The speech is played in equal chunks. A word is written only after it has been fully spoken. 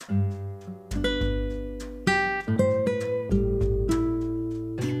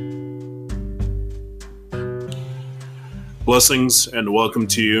Blessings and welcome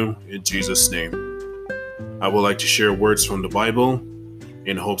to you in Jesus' name. I would like to share words from the Bible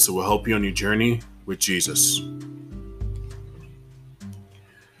in hopes it will help you on your journey with Jesus.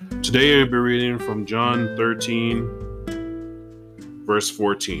 Today I'll be reading from John 13, verse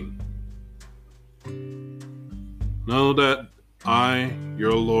 14. Know that I,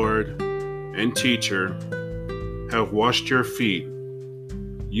 your Lord and teacher, have washed your feet.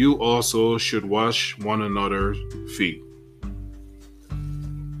 You also should wash one another's feet.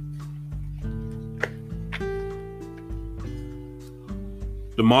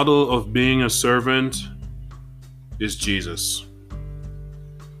 The model of being a servant is Jesus,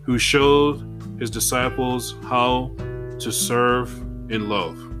 who showed his disciples how to serve in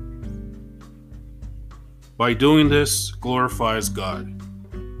love. By doing this, glorifies God.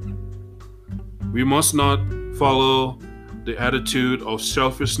 We must not follow the attitude of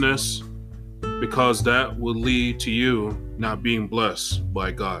selfishness, because that will lead to you not being blessed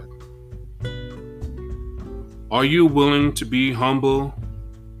by God. Are you willing to be humble,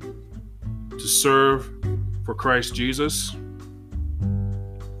 to serve for Christ Jesus?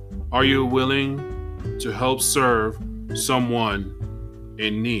 Are you willing to help serve someone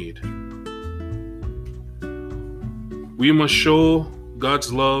in need? We must show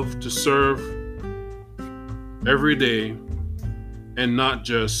God's love to serve every day and not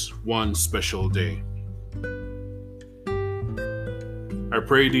just one special day. I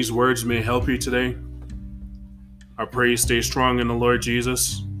pray these words may help you today. I pray you stay strong in the Lord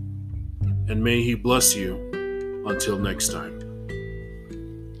Jesus, and may He bless you until next time.